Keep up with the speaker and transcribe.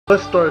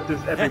Let's start this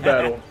epic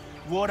battle.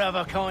 What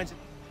other kinds?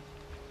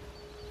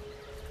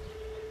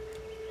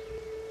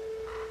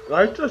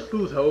 I just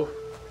lose health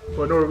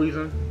for no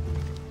reason.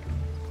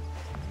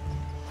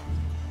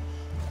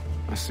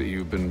 I see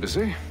you've been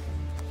busy.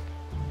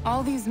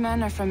 All these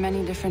men are from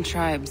many different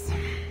tribes,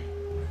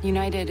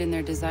 united in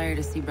their desire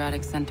to see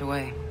Braddock sent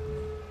away.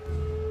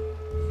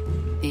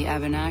 The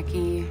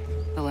Abenaki,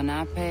 the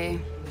Lenape,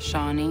 the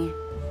Shawnee.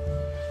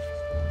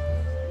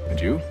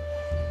 And you?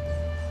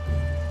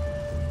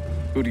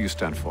 Who do you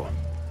stand for?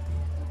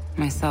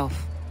 Myself.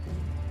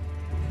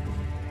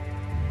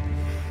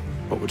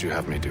 What would you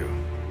have me do?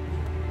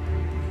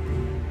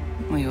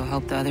 Will you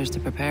help the others to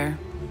prepare?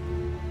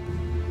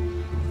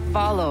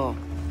 Follow.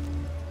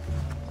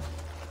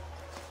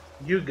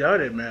 You got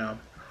it, ma'am.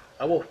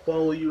 I will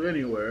follow you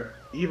anywhere,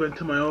 even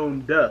to my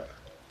own death.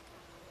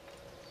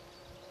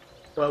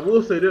 But I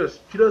will say this,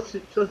 she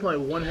does like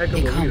one heck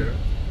of a leader.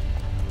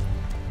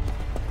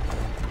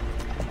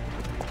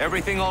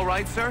 Everything all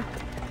right, sir?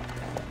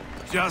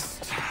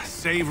 Just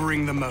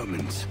savoring the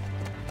moment.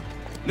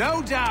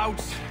 No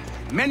doubt,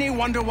 many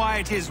wonder why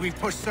it is we've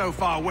pushed so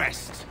far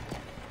west.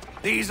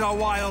 These are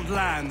wild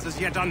lands, as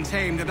yet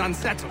untamed and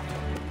unsettled.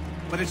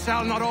 But it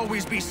shall not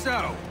always be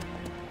so.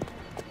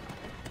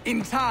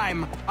 In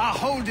time, our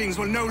holdings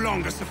will no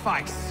longer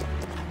suffice.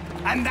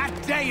 And that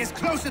day is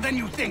closer than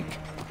you think.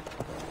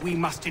 We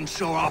must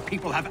ensure our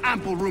people have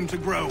ample room to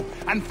grow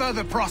and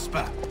further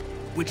prosper.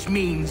 Which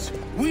means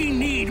we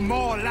need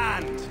more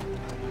land.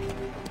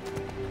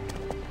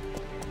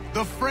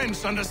 The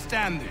French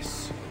understand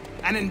this,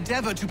 and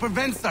endeavor to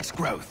prevent such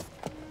growth.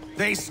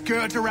 They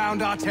skirt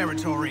around our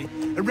territory,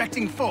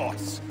 erecting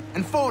forts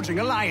and forging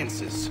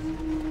alliances,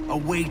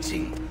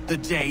 awaiting the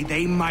day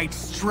they might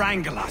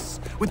strangle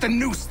us with the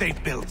noose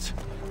they've built.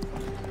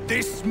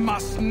 This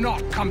must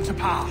not come to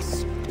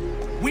pass.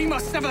 We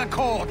must sever the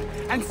cord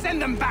and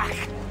send them back.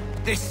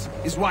 This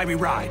is why we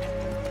ride,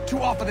 to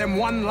offer them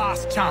one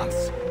last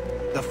chance.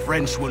 The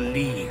French will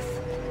leave,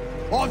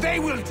 or they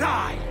will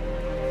die.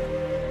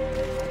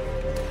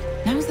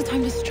 Now's the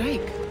time to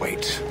strike.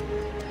 Wait.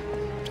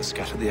 To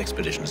scatter the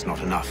expedition is not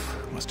enough.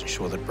 We must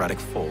ensure that Braddock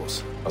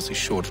falls, else he's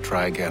sure to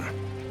try again.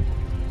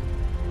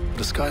 I'll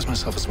disguise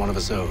myself as one of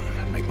his own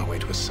and make my way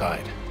to his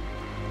side.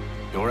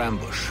 Your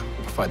ambush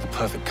will provide the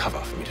perfect cover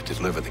for me to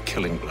deliver the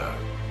killing blow.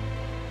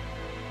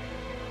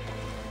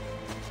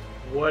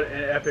 What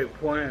an epic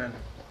plan.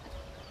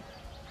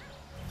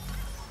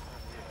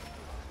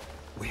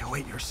 We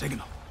await your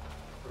signal.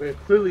 Okay,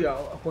 clearly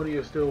Apollonia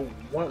is still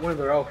one of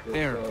their outfits.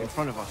 There, so. in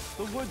front of us.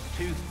 The wood's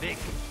too thick.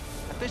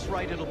 At this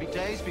rate, it'll be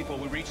days before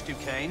we reach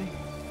Duquesne.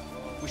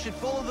 We should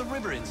follow the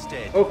river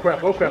instead. Oh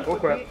crap, oh crap, oh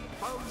crap.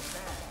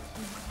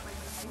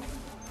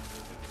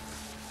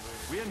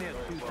 We're near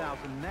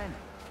 2,000 men.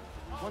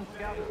 One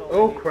scout is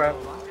Oh crap.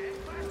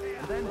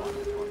 and then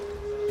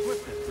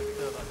swiftness would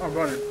serve us. I'm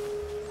running.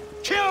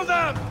 Kill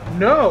them!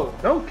 No!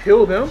 Don't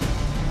kill them!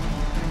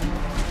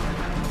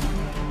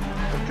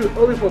 It's too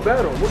early for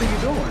battle. What are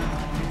you doing?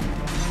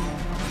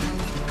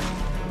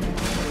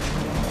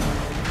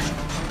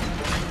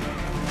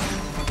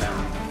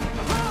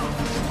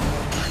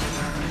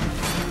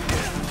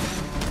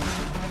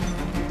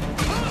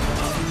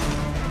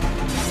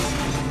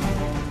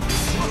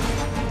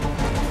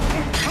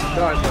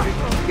 Die, buddy.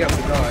 You have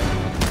to die.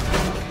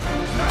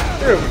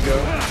 There we go.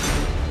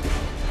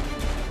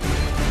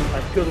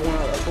 I killed the one I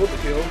was supposed to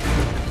kill.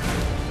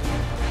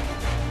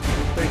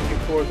 Thank you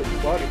for the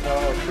body power.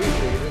 I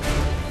appreciate it.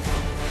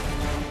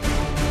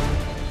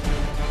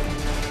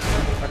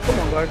 Right, come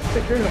on, guys.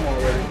 Take care of him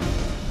already.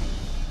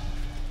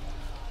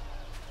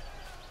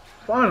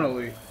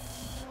 Finally.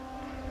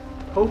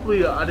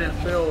 Hopefully, I didn't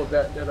fail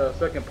that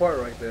second part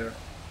right there.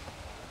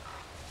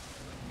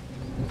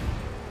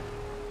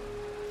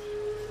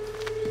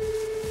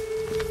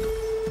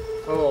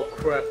 Oh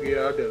crap,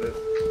 yeah, I did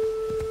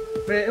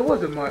it. Man, it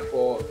wasn't my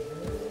fault.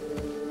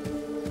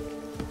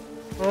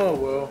 Oh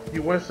well,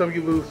 you win some,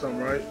 you lose some,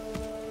 right?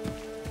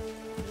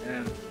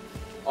 And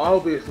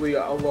obviously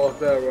I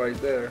lost that right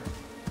there.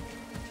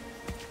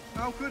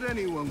 How could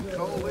anyone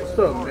call What's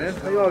up, man?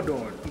 How y'all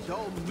doing?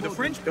 The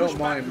French Don't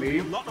mind me.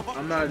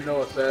 I'm not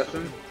no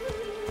assassin.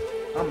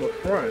 I'm a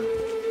friend.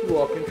 You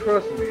all can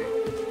trust me.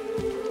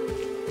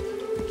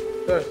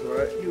 That's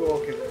right, you all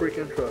can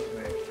freaking trust me.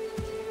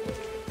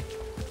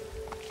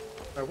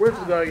 Now, where's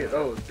the guy at?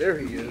 Oh, there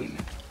he is.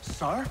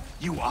 Sir,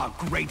 you are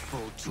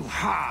grateful to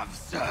have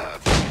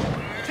served.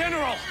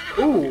 General!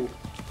 Ooh.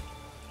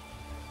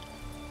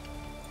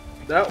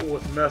 That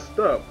was messed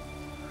up.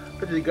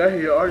 I just got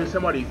here, already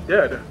somebody's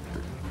dead.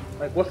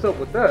 Like, what's up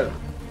with that?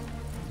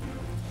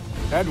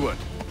 Edward.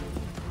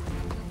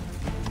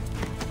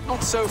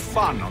 Not so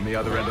fun on the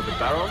other end of the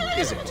barrel,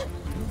 is it?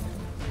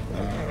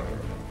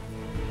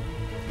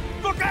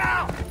 Look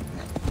out!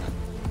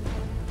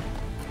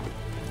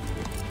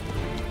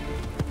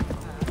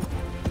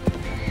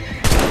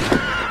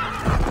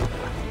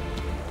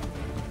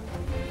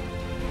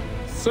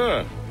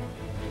 Sir.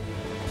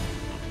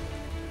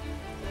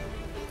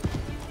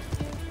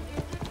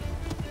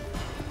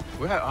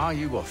 Where are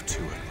you off to,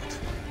 Edward?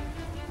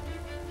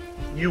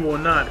 You will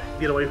not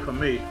get away from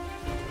me.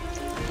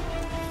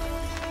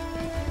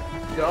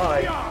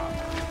 Die.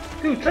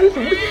 Dude,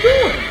 Jason, what are you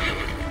doing?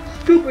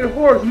 Stupid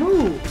horse,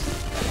 move!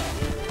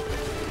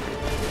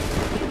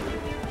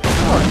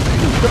 God,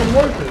 it's not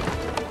worth it.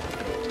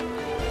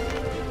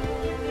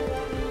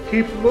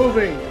 Keep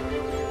moving.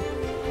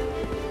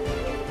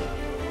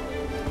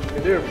 Okay,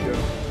 there we go.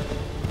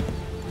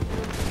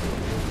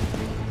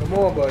 Come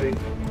on, buddy.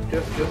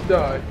 Just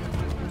die.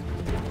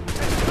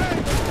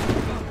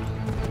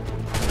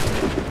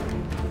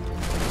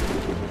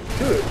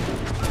 Shoot it.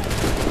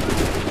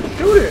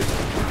 Shoot it!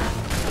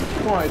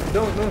 Come on,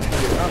 don't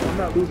shoot it. I'm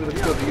not losing it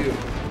because of you.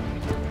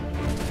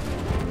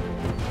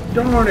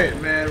 Darn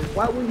it, man.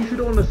 Why wouldn't you shoot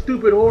on the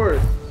stupid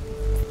horse?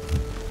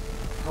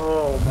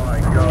 Oh my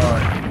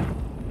god.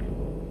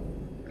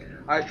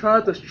 I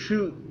tried to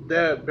shoot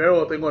that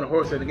barrel thing on the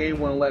horse and the game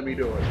wouldn't let me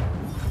do it.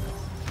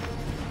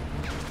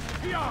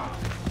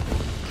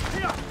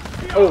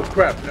 Oh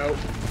crap, no.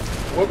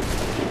 Whoops.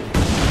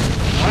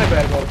 My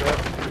bad about that.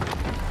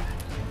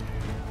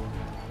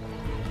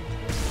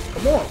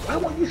 Come on, why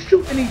won't you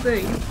shoot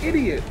anything, you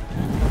idiot?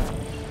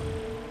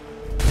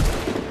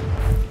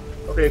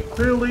 Okay,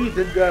 clearly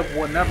this guy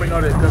will not bring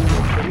out his gun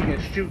so he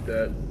can shoot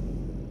that.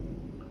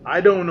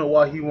 I don't know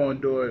why he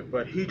won't do it,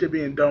 but he's just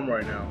being dumb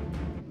right now.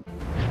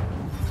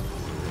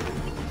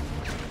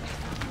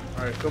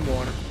 Alright, come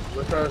on.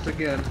 Let's try this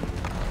again.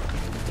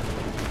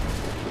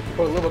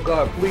 For the love of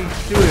God, please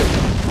shoot it.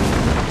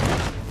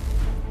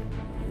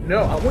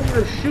 No, I want you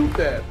to shoot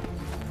that.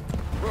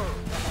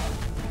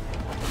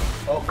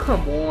 Oh,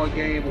 come on,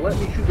 game. Let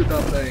me shoot the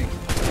dumb thing.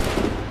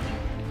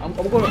 I'm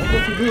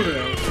gonna keep losing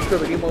him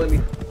because the game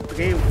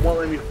won't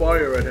let me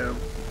fire at him.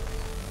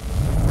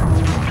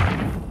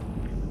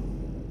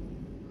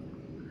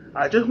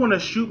 I just want to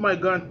shoot my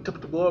gun to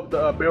blow up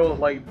the barrels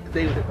like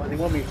they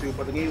want me to,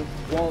 but the game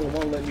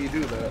won't let me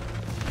do that.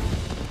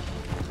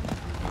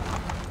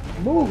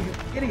 Move,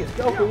 you idiots!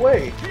 Get out the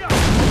way!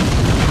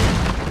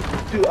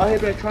 Dude, I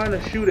have been trying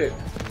to shoot it.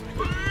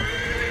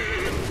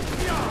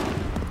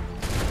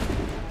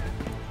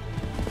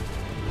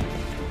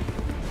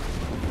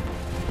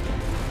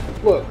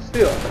 Look,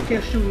 still, I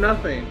can't shoot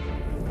nothing.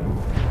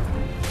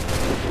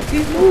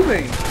 Keep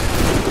moving!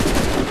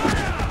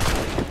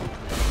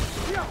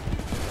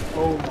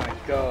 Oh my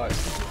god.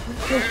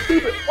 You're so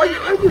stupid! Why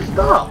you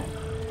stop?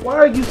 Why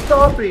are you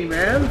stopping,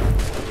 man?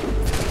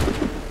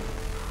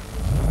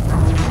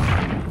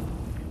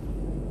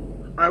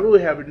 I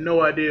really have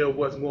no idea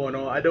what's going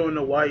on. I don't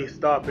know why he's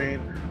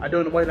stopping. I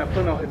don't know why he's not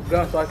putting out his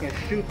gun so I can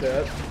shoot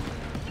that.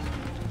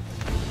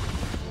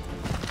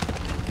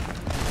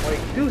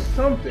 Like, do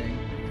something.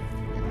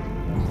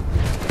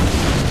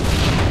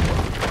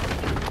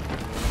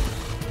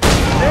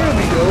 There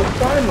we go,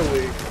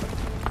 finally.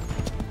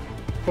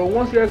 For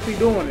once you're actually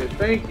doing it.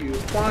 Thank you,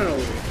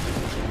 finally.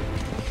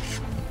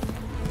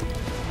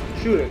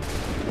 Shoot it.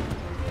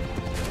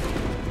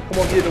 Come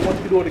on, get it once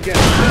you do it again.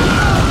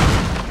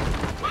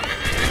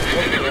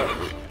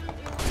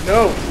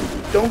 No,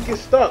 don't get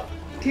stuck.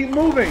 Keep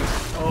moving.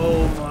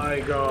 Oh my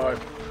god.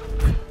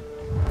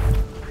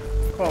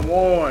 Come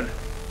on.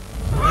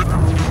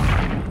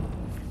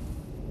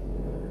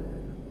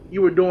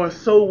 You were doing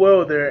so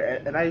well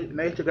there, and I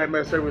just got to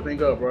mess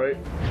everything up, right?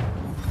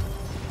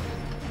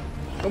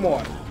 Come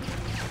on.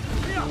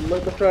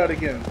 Let's try it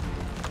again.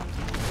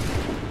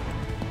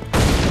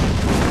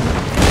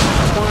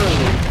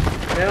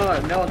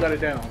 Finally. Now I got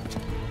it down.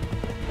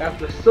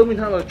 After so many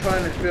times of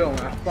trying to film,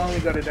 I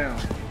finally got it down.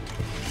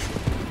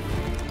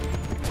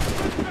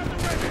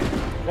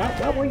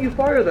 Why won't you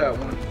fire that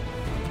one?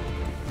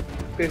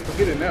 Okay,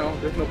 forget it now.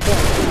 There's no point.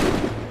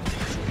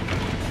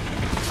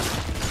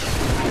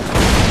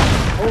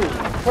 Holy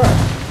crap.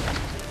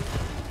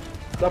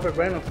 Stop it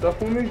random stuff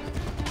for me?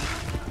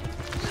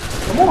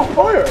 Come on,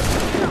 fire!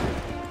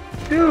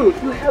 Dude,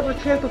 you have a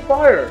chance to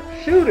fire.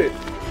 Shoot it!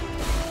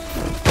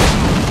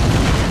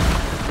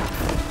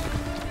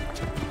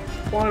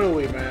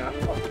 Finally, man.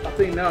 I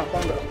think now I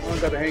finally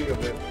got the hang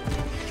of it.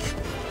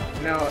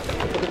 Now, if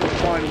I can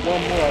find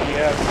one more, I'll be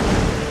happy.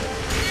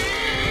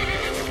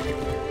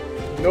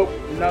 Nope,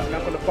 not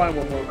gonna find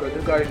one more because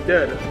this guy's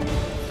dead.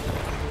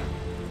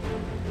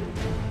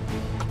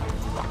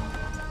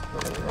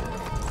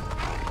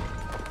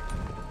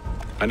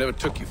 I never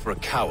took you for a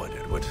coward,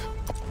 Edward.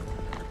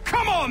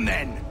 Come on,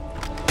 then!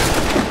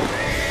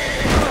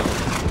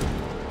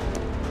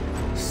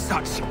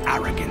 Such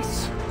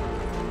arrogance.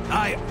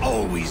 I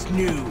always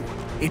knew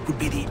it would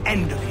be the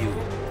end of you.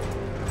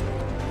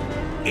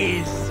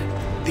 Is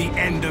the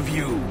end of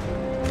you.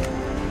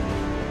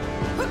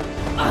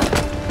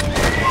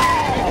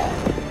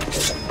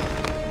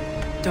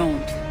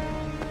 Don't.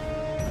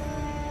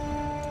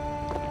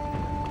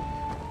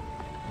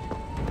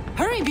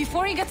 Hurry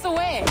before he gets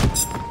away!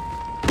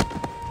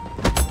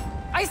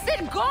 I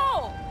said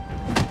go!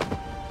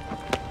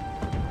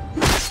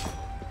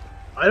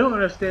 I don't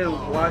understand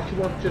why she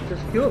wants to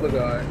just kill the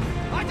guy.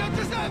 I don't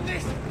deserve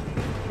this!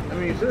 I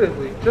mean,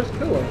 seriously, just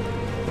kill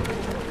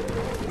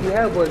him. You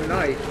have a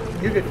knife.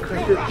 You can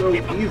cut his throat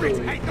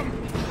easily.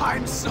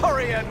 I'm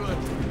sorry, Edward.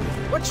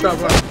 What you... Stop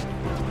running.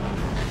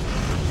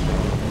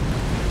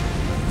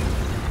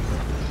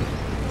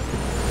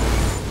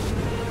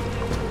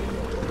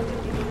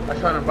 I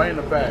tried to bite in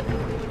the back.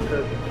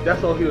 Because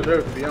that's all he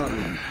deserves, to be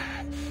honest.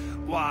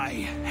 Why,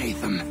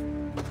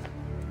 Hatham?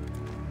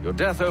 Your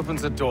death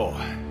opens a door.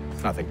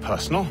 It's nothing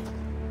personal.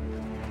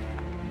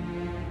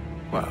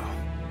 Well,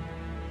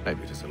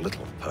 maybe it is a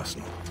little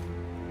personal.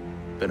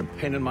 Been a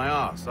pain in my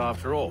ass,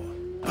 after all.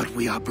 But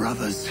we are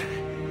brothers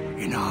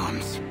in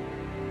arms.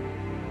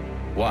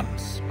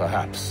 Once,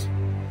 perhaps.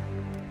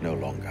 No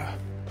longer.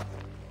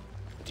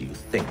 Do you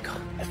think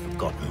I've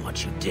forgotten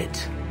what you did?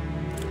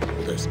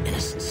 All those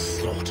innocents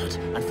slaughtered,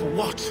 and for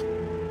what?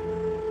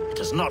 It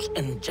does not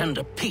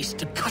engender peace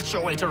to cut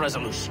your way to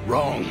resolution.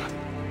 Wrong.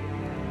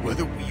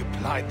 Whether we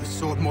applied the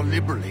sword more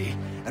liberally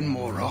and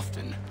more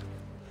often,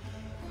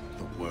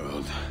 the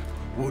world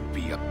would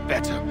be a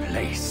better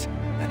place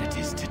than it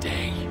is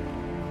today.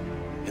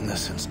 In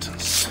this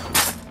instance,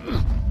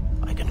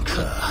 I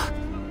concur.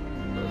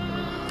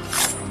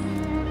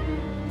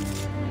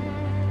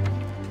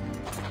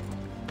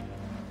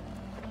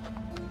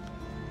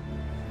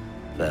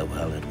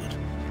 Farewell, Edward.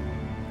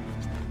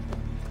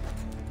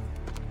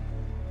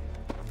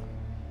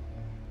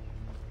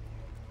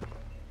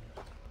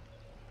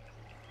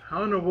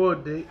 How in the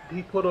world did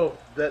he put off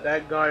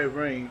that guy's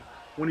ring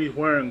when he's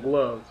wearing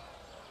gloves?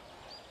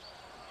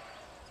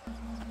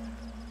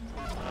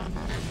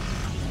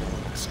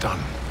 It's done.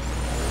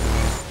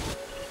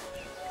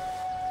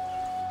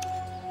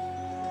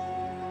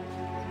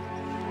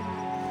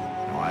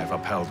 Now I've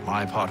upheld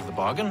my part of the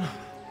bargain.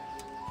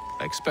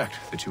 I expect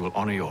that you will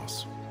honor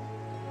yours.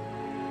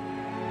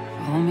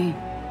 Follow me.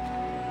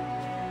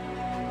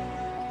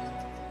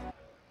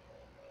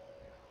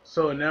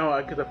 So now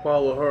I get to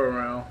follow her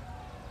around.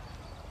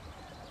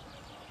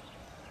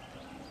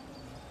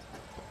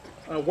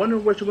 I wonder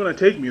where you're gonna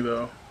take me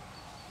though.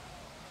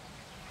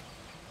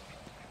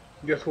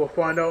 Guess we'll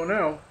find out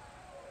now.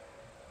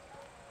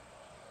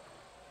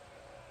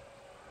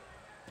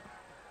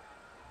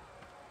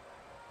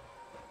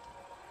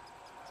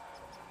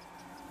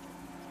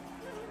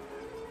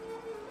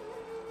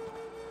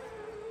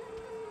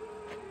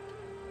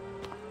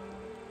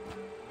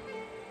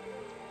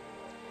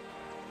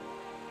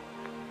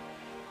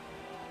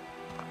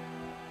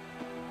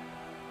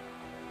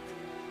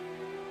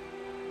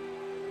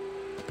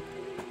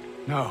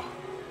 No.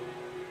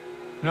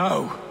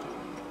 No!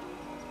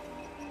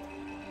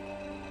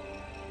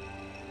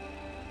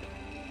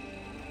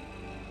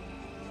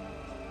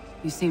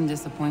 You seem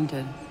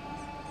disappointed.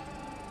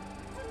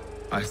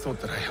 I thought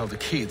that I held a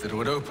key that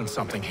would open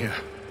something here.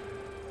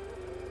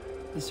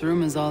 This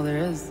room is all there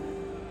is.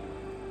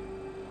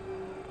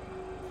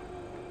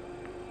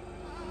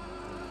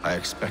 I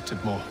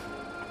expected more.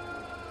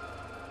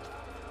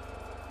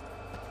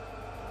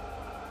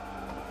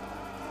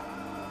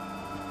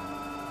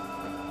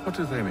 What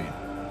do they mean?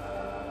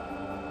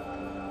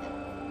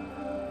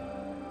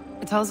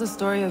 It tells the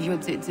story of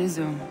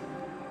Yodzizu,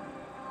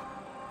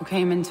 who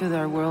came into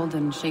their world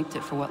and shaped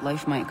it for what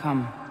life might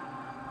come.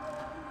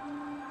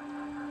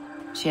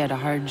 She had a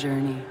hard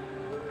journey,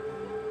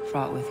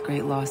 fraught with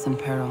great loss and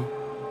peril.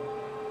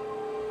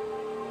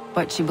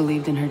 But she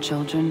believed in her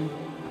children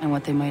and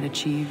what they might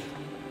achieve.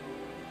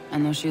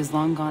 And though she is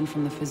long gone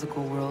from the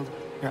physical world,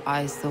 her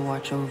eyes still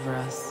watch over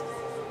us.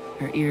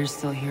 Her ears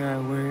still hear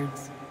our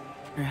words.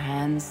 Her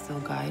hands still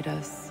guide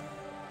us.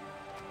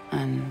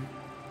 And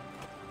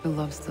her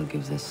love still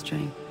gives us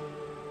strength.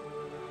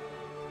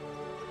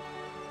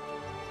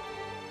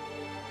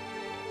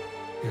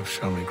 You've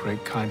shown me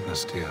great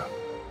kindness, dear.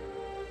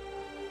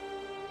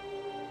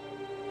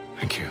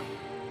 Thank you.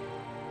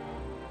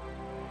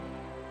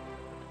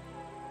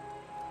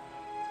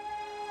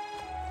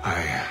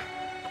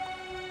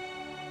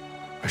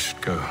 I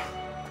should go.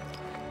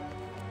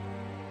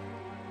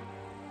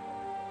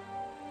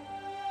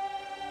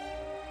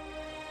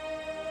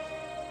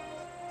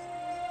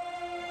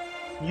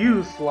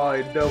 You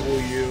sly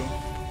W.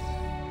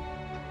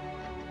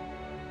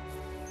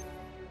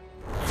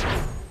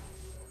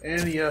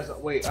 And yes,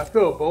 wait, I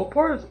failed both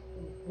parts?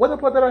 What the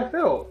part that I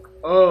failed?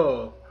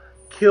 Oh,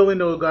 killing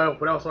those guys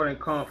without starting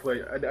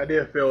conflict. I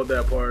did fail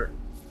that part.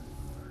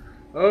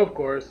 Of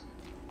course.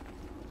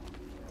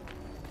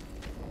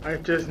 I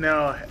just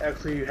now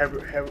actually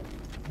have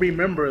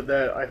remembered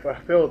that I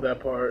failed that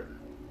part.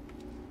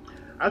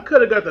 I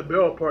could have got the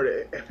barrel part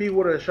if he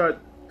would have shot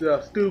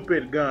the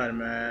stupid gun,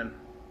 man.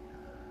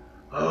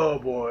 Oh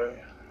boy.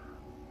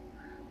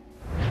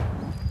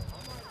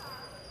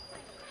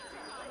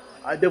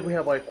 I definitely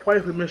have like quite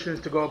a few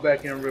missions to go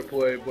back and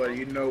replay, but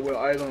you know what,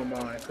 I don't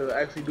mind because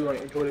I actually do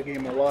enjoy the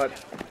game a lot.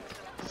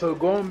 So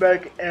going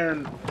back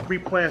and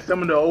replaying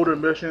some of the older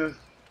missions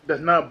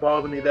does not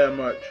bother me that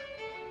much.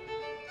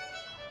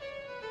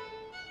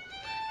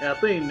 And I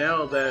think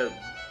now that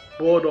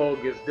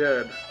Bulldog is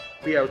dead,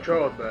 we have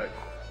Charles back.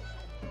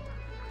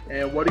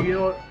 And what do you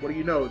know? What do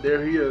you know?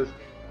 There he is.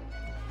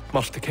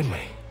 Master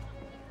Kenway.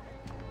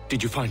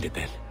 Did you find it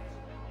then?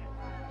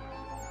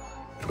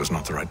 It was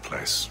not the right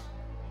place.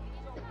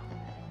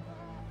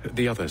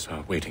 The others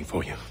are waiting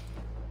for you.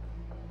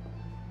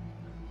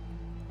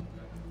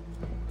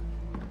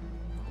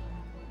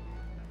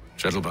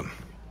 Gentlemen,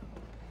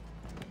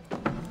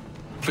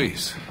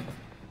 please,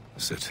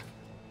 sit.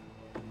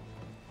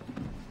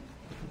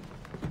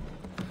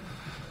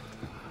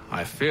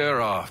 I fear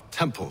our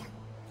temple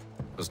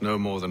was no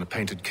more than a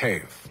painted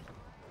cave.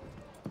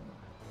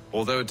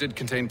 Although it did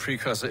contain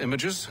precursor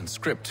images and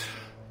script,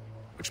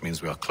 which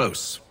means we are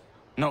close.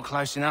 Not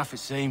close enough, it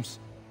seems.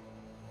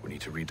 We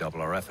need to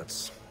redouble our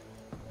efforts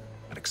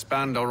and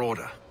expand our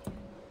order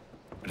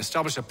and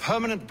establish a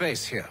permanent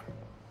base here.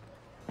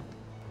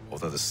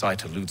 Although the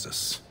site eludes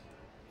us,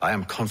 I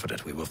am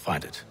confident we will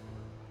find it.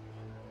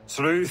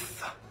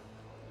 Truth.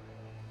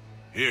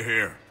 Hear,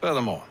 hear.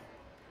 Furthermore,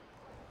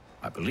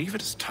 I believe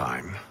it is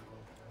time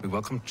we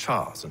welcome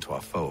Charles into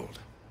our fold.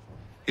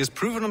 He has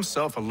proven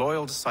himself a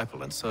loyal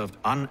disciple and served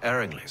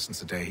unerringly since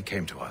the day he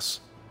came to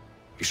us.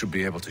 He should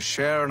be able to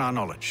share in our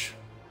knowledge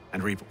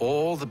and reap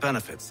all the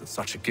benefits that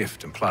such a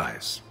gift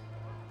implies.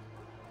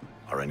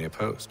 Are any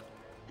opposed?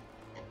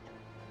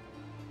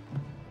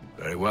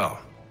 Very well.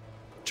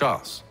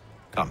 Charles,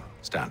 come,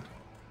 stand.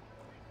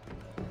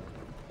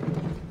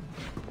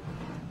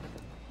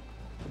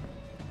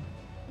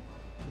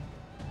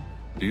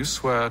 Do you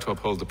swear to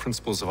uphold the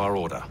principles of our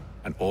order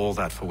and all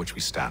that for which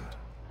we stand?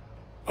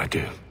 I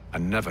do.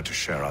 And never to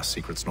share our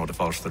secrets nor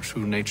divulge the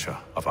true nature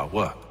of our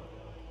work?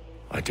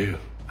 I do.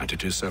 And to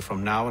do so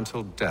from now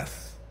until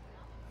death,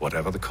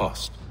 whatever the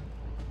cost?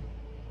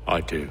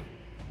 I do.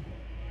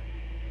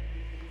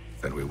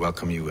 Then we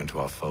welcome you into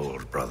our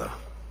fold, brother.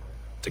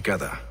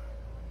 Together,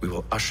 we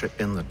will usher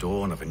in the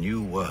dawn of a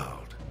new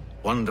world,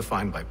 one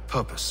defined by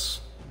purpose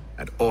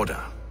and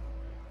order.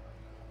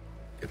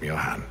 Give me your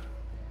hand.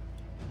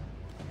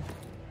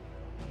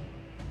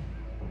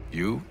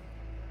 You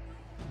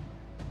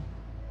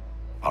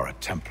are a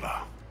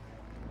Templar.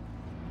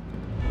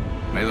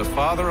 May the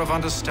Father of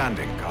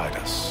Understanding guide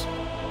us.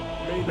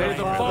 May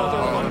the Father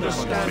of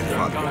Understanding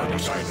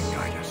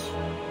guide us.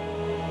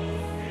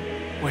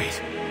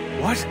 Wait,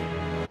 what?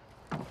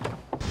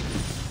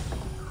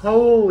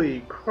 Holy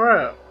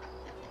crap.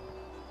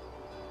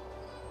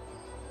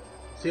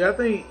 See, I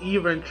think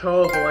even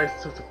Charles was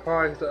like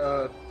surprised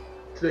to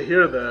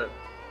hear that.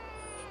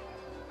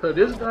 So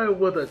this guy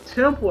was a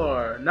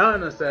Templar, not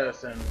an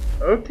assassin.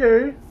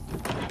 Okay.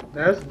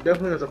 That's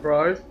definitely a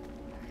surprise.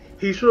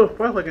 He should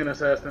fight like an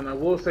assassin, I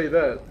will say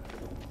that.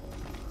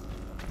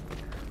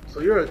 So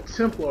you're a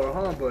Templar,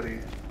 huh, buddy?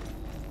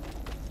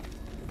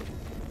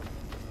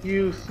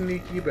 You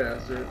sneaky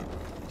bastard.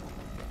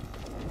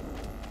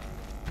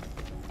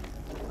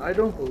 I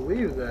don't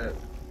believe that.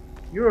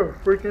 You're a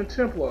freaking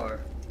Templar.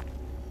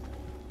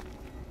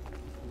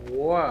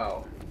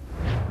 Wow.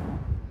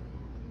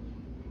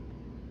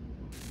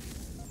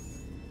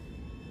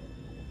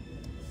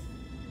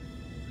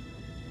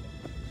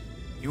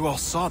 You all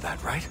saw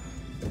that, right?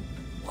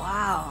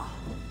 Wow.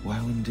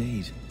 Well,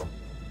 indeed.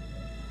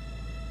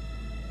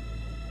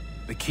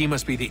 The key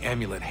must be the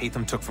amulet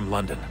Hatham took from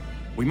London.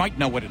 We might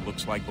know what it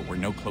looks like, but we're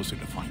no closer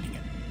to finding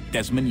it.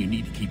 Desmond, you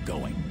need to keep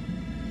going.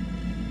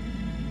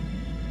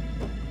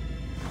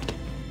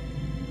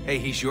 Hey,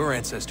 he's your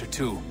ancestor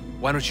too.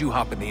 Why don't you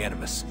hop in the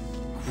Animus?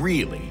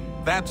 Really?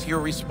 That's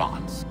your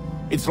response?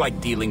 It's like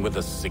dealing with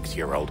a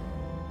 6-year-old.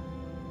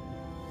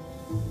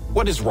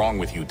 What is wrong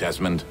with you,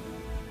 Desmond?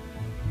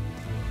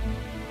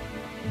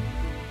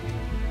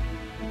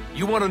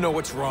 You want to know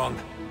what's wrong?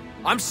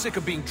 I'm sick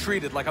of being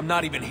treated like I'm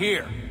not even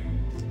here.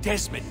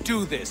 Desmond,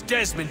 do this.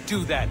 Desmond,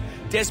 do that.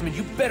 Desmond,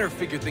 you better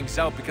figure things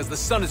out because the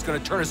sun is going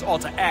to turn us all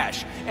to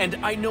ash. And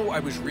I know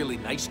I was really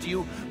nice to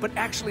you, but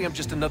actually I'm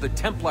just another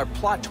Templar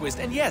plot twist.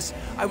 And yes,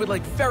 I would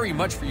like very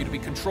much for you to be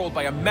controlled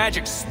by a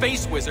magic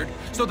space wizard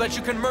so that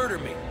you can murder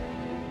me.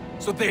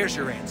 So there's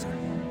your answer.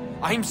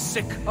 I'm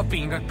sick of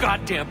being a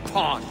goddamn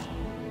pawn.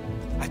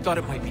 I thought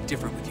it might be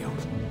different with you.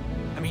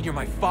 I mean, you're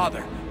my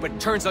father, but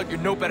turns out you're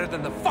no better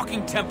than the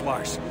fucking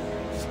Templars.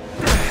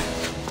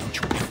 Don't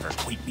you ever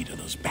equate me to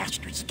those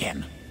bastards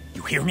again.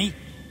 You hear me?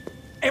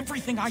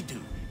 Everything I do,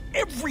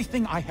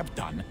 everything I have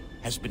done,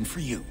 has been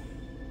for you.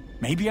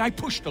 Maybe I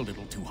pushed a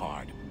little too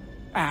hard,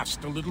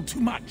 asked a little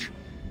too much,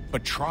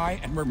 but try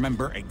and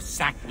remember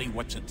exactly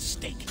what's at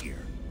stake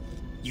here.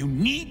 You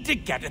need to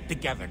get it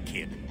together,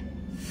 kid.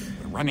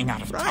 We're running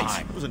out of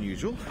time. That was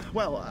unusual.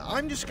 Well,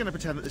 I'm just going to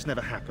pretend that this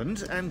never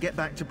happened and get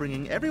back to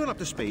bringing everyone up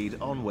to speed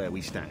on where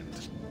we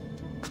stand.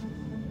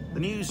 The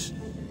news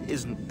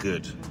isn't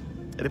good.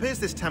 It appears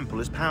this temple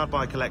is powered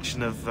by a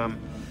collection of,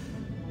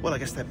 well, I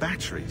guess they're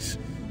batteries.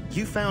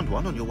 You found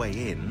one on your way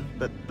in,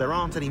 but there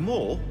aren't any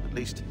more, at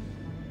least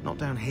not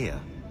down here.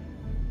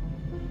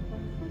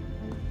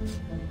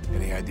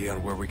 Any idea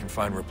on where we can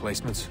find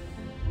replacements?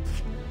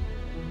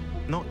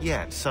 Not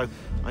yet, so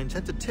I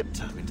intend to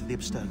tiptoe into the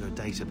Abstergo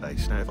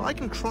database. Now, if I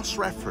can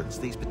cross-reference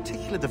these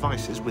particular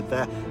devices with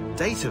their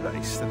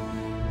database, then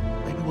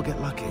maybe we'll get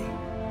lucky.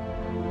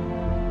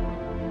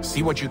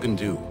 See what you can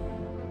do.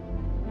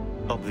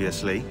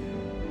 Obviously.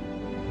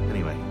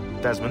 Anyway,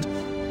 Desmond,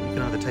 we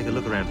can either take a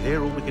look around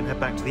here or we can head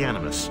back to the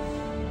Animus.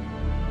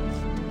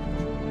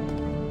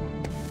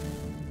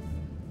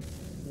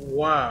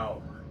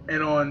 Wow.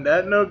 And on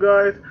that note,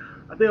 guys,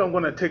 I think I'm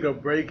gonna take a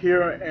break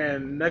here,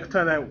 and next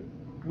time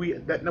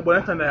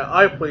next time that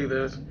I play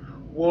this,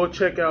 we'll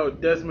check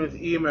out Desmond's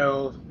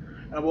emails,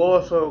 and we're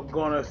also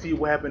gonna see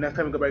what happened next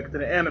time we go back to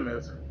the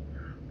Animus.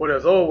 But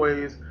as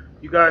always,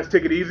 you guys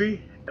take it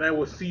easy, and I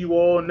will see you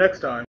all next time.